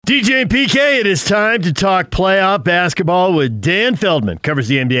DJ and PK, it is time to talk playoff basketball with Dan Feldman. Covers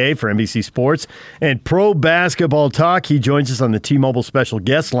the NBA for NBC Sports and Pro Basketball Talk. He joins us on the T-Mobile special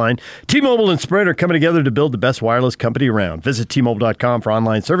guest line. T-Mobile and Sprint are coming together to build the best wireless company around. Visit T-Mobile.com for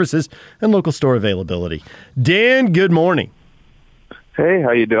online services and local store availability. Dan, good morning. Hey,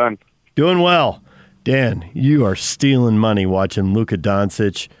 how you doing? Doing well. Dan, you are stealing money watching Luka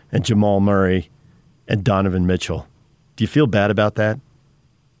Doncic and Jamal Murray and Donovan Mitchell. Do you feel bad about that?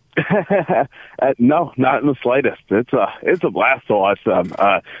 No, not in the slightest. It's a blast to watch them.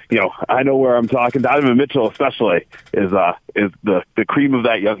 I know where I'm talking. Donovan Mitchell, especially, is the cream of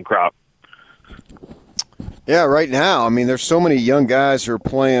that young crop. Yeah, right now, I mean, there's so many young guys who are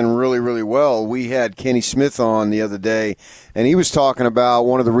playing really, really well. We had Kenny Smith on the other day, and he was talking about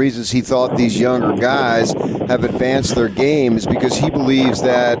one of the reasons he thought these younger guys have advanced their game is because he believes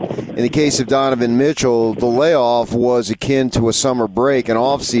that in the case of Donovan Mitchell, the layoff was akin to a summer break, an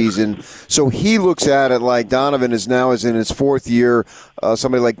off season. So he looks at it like Donovan is in his fourth year.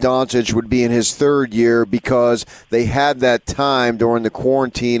 Somebody like Doncic would be in his third year because they had that time during the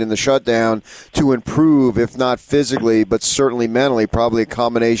quarantine and the shutdown to improve, if not physically, but certainly mentally, probably a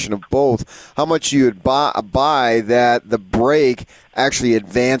combination of both. How much you would buy that the break actually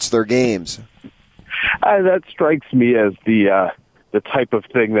advanced their games? That strikes me as the type of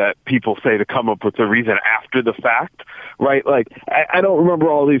thing that people say to come up with the reason after the fact, right? Like, I don't remember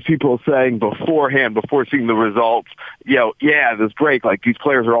all these people saying beforehand, before seeing the results, this break, like, these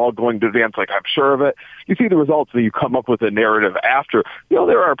players are all going to advance, like, I'm sure of it. You see the results and you come up with a narrative after.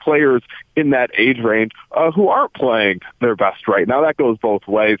 There are players in that age range who aren't playing their best right now. That goes both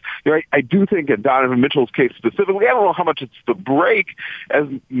ways. I do think in Donovan Mitchell's case specifically, I don't know how much it's the break, as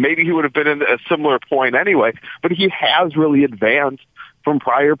maybe he would have been in a similar point anyway, but he has really advanced from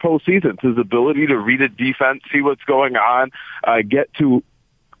prior postseasons. His ability to read a defense, see what's going on, get to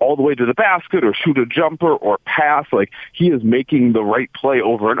all the way to the basket or shoot a jumper or pass. Like, he is making the right play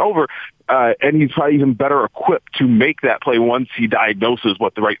over and over. And he's probably even better equipped to make that play once he diagnoses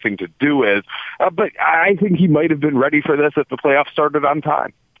what the right thing to do is. But I think he might have been ready for this if the playoffs started on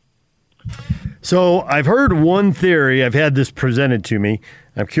time. So I've heard one theory. I've had this presented to me.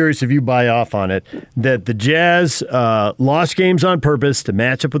 I'm curious if you buy off on it, that the Jazz lost games on purpose to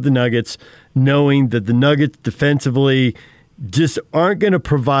match up with the Nuggets, knowing that the Nuggets defensively just aren't going to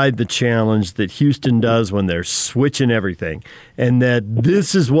provide the challenge that Houston does when they're switching everything. And that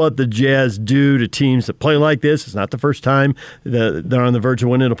this is what the Jazz do to teams that play like this. It's not the first time they're on the verge of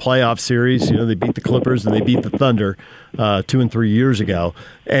winning a playoff series. They beat the Clippers and they beat the Thunder 2 and 3 years ago.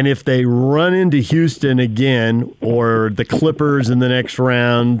 And if they run into Houston again or the Clippers in the next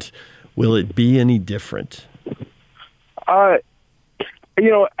round, will it be any different? I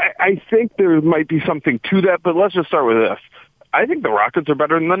think there might be something to that, but let's just start with this. I think the Rockets are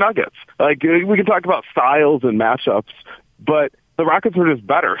better than the Nuggets. Like, we can talk about styles and matchups, but the Rockets are just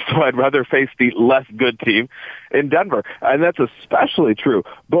better, so I'd rather face the less good team in Denver. And that's especially true,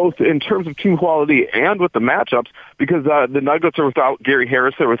 both in terms of team quality and with the matchups, because the Nuggets are without Gary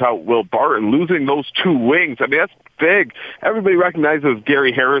Harris, they're without Will Barton. Losing those two wings, I mean, that's big. Everybody recognizes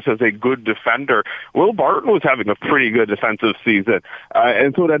Gary Harris as a good defender. Will Barton was having a pretty good defensive season.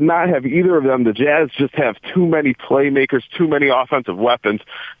 And so to not have either of them, the Jazz just have too many playmakers, too many offensive weapons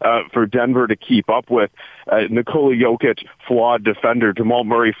for Denver to keep up with. Nikola Jokic, flawed defender. Jamal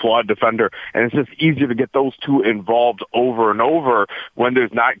Murray, flawed defender. And it's just easier to get those two involved over and over when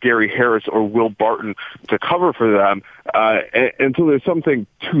there's not Gary Harris or Will Barton to cover for them. And so there's something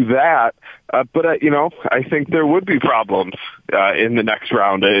to that. But I think there would be problems in the next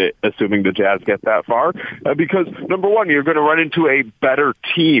round, assuming the Jazz get that far. Because, number one, you're going to run into a better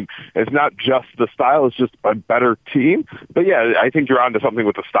team. It's not just the style, it's just a better team. But, yeah, I think you're onto something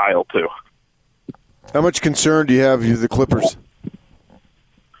with the style, too. How much concern do you have with the Clippers?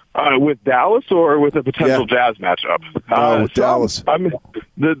 With Dallas or with a potential Jazz matchup? With Dallas. I mean,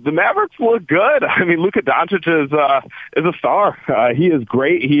 the Mavericks look good. I mean, Luka Doncic is a star. He is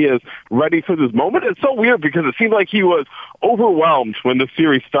great. He is ready for this moment. It's so weird because it seemed like he was overwhelmed when the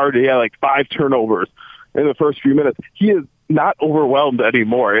series started. He had like 5 turnovers in the first few minutes. He is not overwhelmed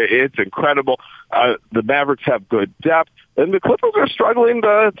anymore. It's incredible. The Mavericks have good depth, and the Clippers are struggling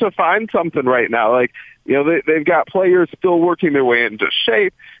to find something right now. Like, they've got players still working their way into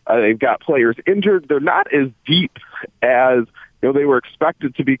shape. They've got players injured. They're not as deep as they were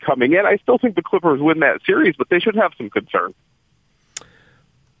expected to be coming in. I still think the Clippers win that series, but they should have some concern.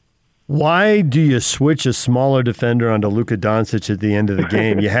 Why do you switch a smaller defender onto Luka Doncic at the end of the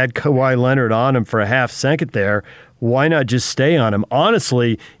game? You had Kawhi Leonard on him for a half second there. Why not just stay on him?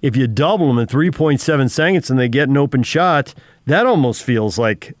 Honestly, if you double them in 3.7 seconds and they get an open shot, that almost feels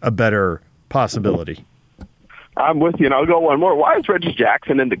like a better possibility. I'm with you, and I'll go one more. Why is Reggie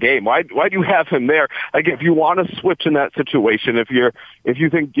Jackson in the game? Why do you have him there? Like, if you want to switch in that situation, if you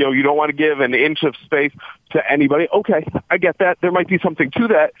think you don't want to give an inch of space to anybody, okay, I get that. There might be something to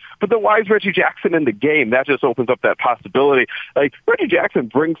that, but then why is Reggie Jackson in the game? That just opens up that possibility. Like, Reggie Jackson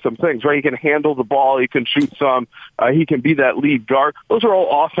brings some things, right? He can handle the ball, he can shoot some, he can be that lead guard. Those are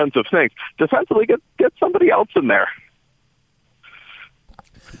all offensive things. Defensively, get somebody else in there.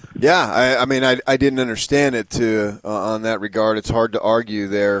 Yeah, I mean, I didn't understand it on that regard. It's hard to argue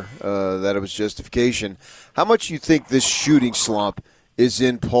there that it was justification. How much do you think this shooting slump is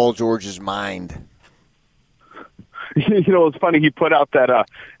in Paul George's mind? It's funny. He put out that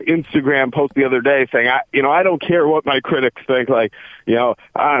Instagram post the other day saying, I don't care what my critics think. Like,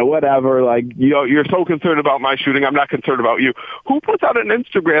 whatever. Like, you're so concerned about my shooting. I'm not concerned about you. Who puts out an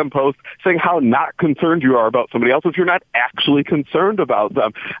Instagram post saying how not concerned you are about somebody else if you're not actually concerned about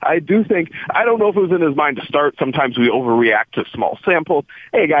them? I don't know if it was in his mind to start. Sometimes we overreact to small samples.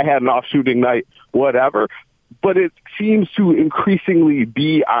 Hey, a guy had an off shooting night, whatever. But it seems to increasingly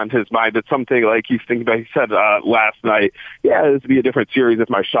be on his mind. It's something like he's thinking about. He said last night, this would be a different series if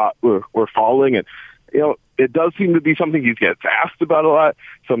my shot were falling. And, it does seem to be something he gets asked about a lot,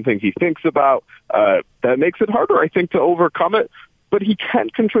 something he thinks about. That makes it harder, I think, to overcome it. But he can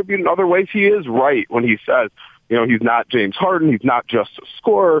contribute in other ways. He is right when he says, he's not James Harden. He's not just a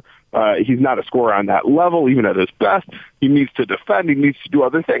scorer. He's not a scorer on that level, even at his best. He needs to defend. He needs to do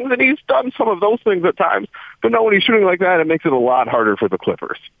other things, and he's done some of those things at times. But no, when he's shooting like that, it makes it a lot harder for the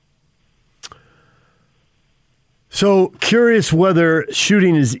Clippers. So curious whether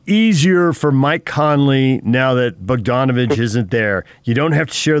shooting is easier for Mike Conley now that Bogdanović isn't there. You don't have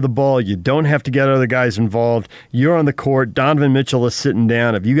to share the ball. You don't have to get other guys involved. You're on the court. Donovan Mitchell is sitting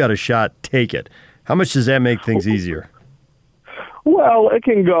down. If you got a shot, take it. How much does that make things easier? Well, it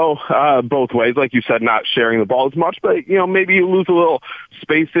can go both ways. Like you said, not sharing the ball as much, but, maybe you lose a little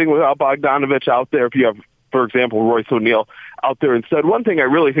spacing without Bogdanović out there if you have, for example, Royce O'Neal out there instead. One thing I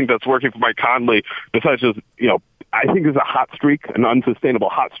really think that's working for Mike Conley, besides just, I think is a hot streak, an unsustainable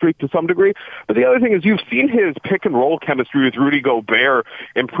hot streak to some degree. But the other thing is you've seen his pick-and-roll chemistry with Rudy Gobert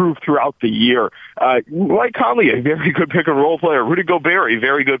improve throughout the year. Mike Conley, a very good pick-and-roll player. Rudy Gobert, a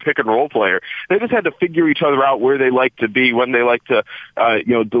very good pick-and-roll player. They just had to figure each other out where they like to be, when they like to,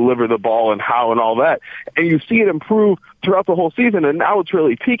 deliver the ball and how and all that. And you see it improve throughout the whole season, and now it's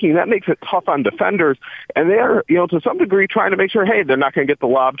really peaking. That makes it tough on defenders. And they're, to some degree, trying to make sure, hey, they're not going to get the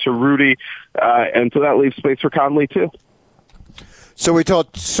lob to Rudy, and so that leaves space for Conley too. So we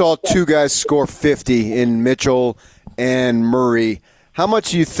saw two guys score 50 in Mitchell and Murray. How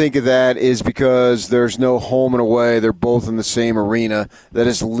much do you think of that is because there's no home and away, they're both in the same arena, that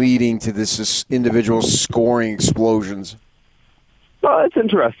is leading to this individual scoring explosions? Well, that's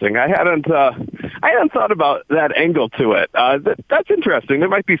interesting. I hadn't thought about that angle to it. That's interesting. There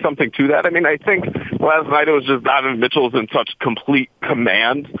might be something to that. I mean, I think last night it was just Donovan Mitchell's in such complete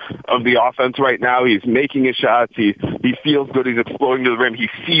command of the offense right now. He's making his shots. He feels good. He's exploding to the rim. He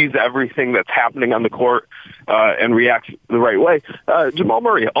sees everything that's happening on the court and reacts the right way. Jamal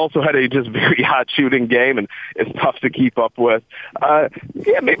Murray also had a just very hot shooting game, and it's tough to keep up with.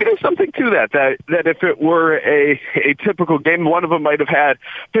 Maybe there's something to that if it were a typical game, one of them might have had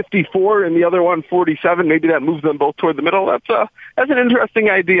 54 and the other one 47. Maybe that moves them both toward the middle. That's an interesting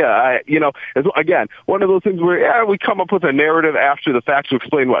idea. Again, one of those things where we come up with a narrative after the fact to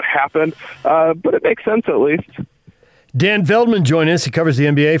explain what happened, but it makes sense at least. Dan Feldman joined us. He covers the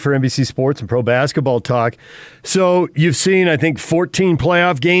NBA for NBC Sports and Pro Basketball Talk. So you've seen, I think, 14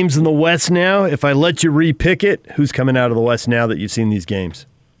 playoff games in the West now. If I let you re-pick it, who's coming out of the West now that you've seen these games?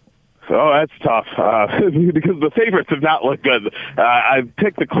 Oh, that's tough because the favorites have not looked good. I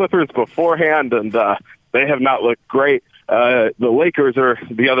picked the Clippers beforehand, and they have not looked great. The Lakers are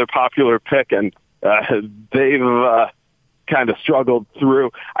the other popular pick, and they've kind of struggled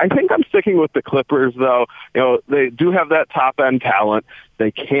through. I think I'm sticking with the Clippers, though. They do have that top-end talent.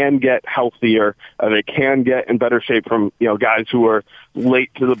 They can get healthier. They can get in better shape from, guys who are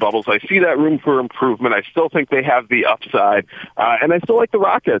late to the bubbles. I see that room for improvement. I still think they have the upside. And I still like the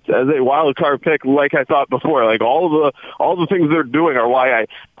Rockets as a wild card pick, like I thought before. Like all the things they're doing are why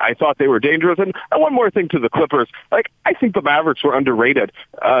I thought they were dangerous. And one more thing to the Clippers. I think the Mavericks were underrated.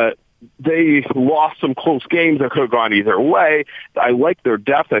 they lost some close games that could have gone either way. I like their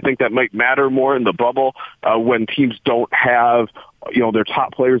depth. I think that might matter more in the bubble when teams don't have their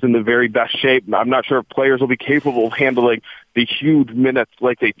top players in the very best shape. I'm not sure if players will be capable of handling the huge minutes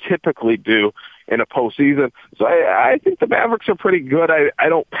like they typically do in a postseason. So I think the Mavericks are pretty good. I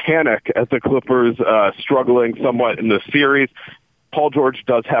don't panic at the Clippers struggling somewhat in the series. Paul George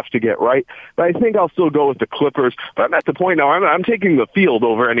does have to get right, but I think I'll still go with the Clippers. But I'm at the point now, I'm taking the field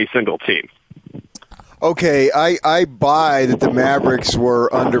over any single team. Okay, I buy that the Mavericks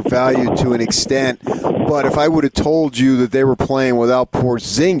were undervalued to an extent, but if I would have told you that they were playing without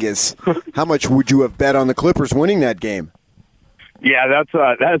Porzingis, how much would you have bet on the Clippers winning that game? Yeah, that's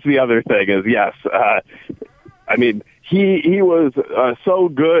the other thing is, yes. I mean, he was so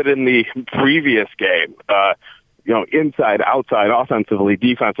good in the previous game, inside, outside, offensively,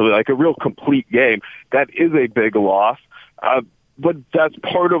 defensively, like a real complete game. That is a big loss. But that's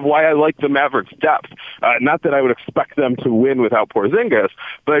part of why I like the Mavericks' depth. Not that I would expect them to win without Porzingis,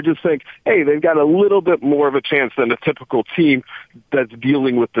 but I just think, hey, they've got a little bit more of a chance than a typical team that's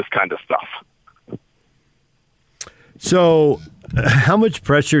dealing with this kind of stuff. So how much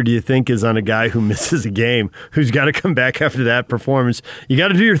pressure do you think is on a guy who misses a game, who's got to come back after that performance? You got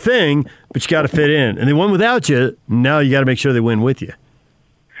to do your thing, but you got to fit in. And they won without you. Now you got to make sure they win with you.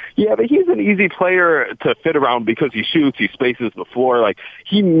 Yeah, but he's an easy player to fit around because he shoots, he spaces the floor. Like,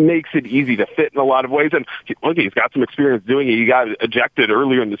 he makes it easy to fit in a lot of ways. And look, he's got some experience doing it. He got ejected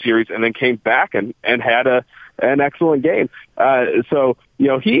earlier in the series and then came back and had an excellent game. So,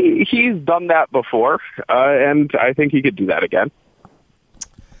 he's done that before, and I think he could do that again.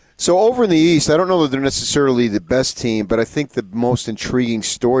 So over in the East, I don't know that they're necessarily the best team, but I think the most intriguing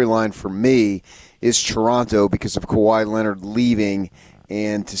storyline for me is Toronto because of Kawhi Leonard leaving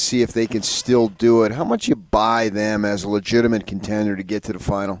and to see if they can still do it. How much you buy them as a legitimate contender to get to the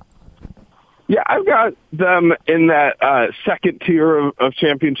final? Yeah, I've got them in that second tier of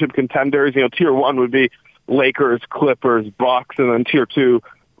championship contenders. Tier one would be Lakers, Clippers, Bucks, and then tier two,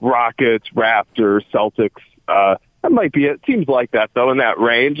 Rockets, Raptors, Celtics. That might be it. Seems like that, though, in that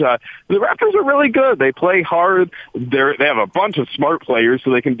range. The Raptors are really good. They play hard. They have a bunch of smart players, so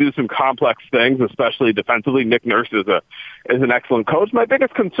they can do some complex things, especially defensively. Nick Nurse is an excellent coach. My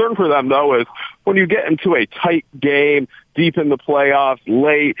biggest concern for them, though, is when you get into a tight game, deep in the playoffs,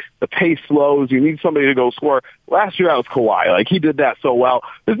 late, the pace slows, you need somebody to go score. Last year, that was Kawhi. Like, he did that so well.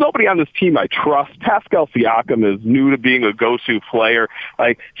 There's nobody on this team I trust. Pascal Siakam is new to being a go-to player.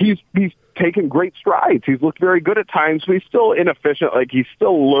 Like, he's taken great strides. He's looked very good at times, but he's still inefficient. Like, he's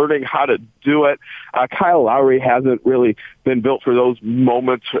still learning how to do it. Kyle Lowry hasn't really been built for those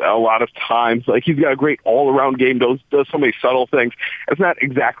moments a lot of times. Like, he's got a great all-around game, does so many subtle things. It's not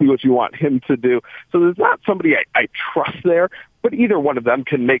exactly what you want him to do. So there's not somebody I trust there, but either one of them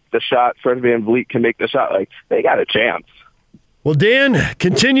can make the shot. Fred VanVleet can make the shot. Like, they got a chance. Well, Dan,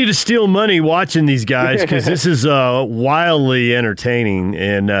 continue to steal money watching these guys because this is wildly entertaining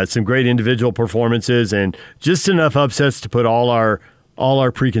and some great individual performances and just enough upsets to put all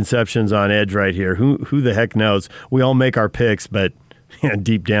our preconceptions on edge right here. Who the heck knows? We all make our picks, but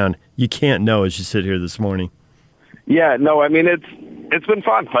deep down, you can't know as you sit here this morning. Yeah, no, I mean, it's been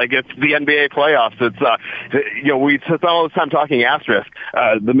fun. Like, it's the NBA playoffs. It's, we spend all this time talking asterisk.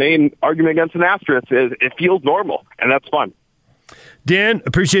 The main argument against an asterisk is it feels normal, and that's fun. Dan,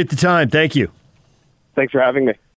 appreciate the time. Thank you. Thanks for having me.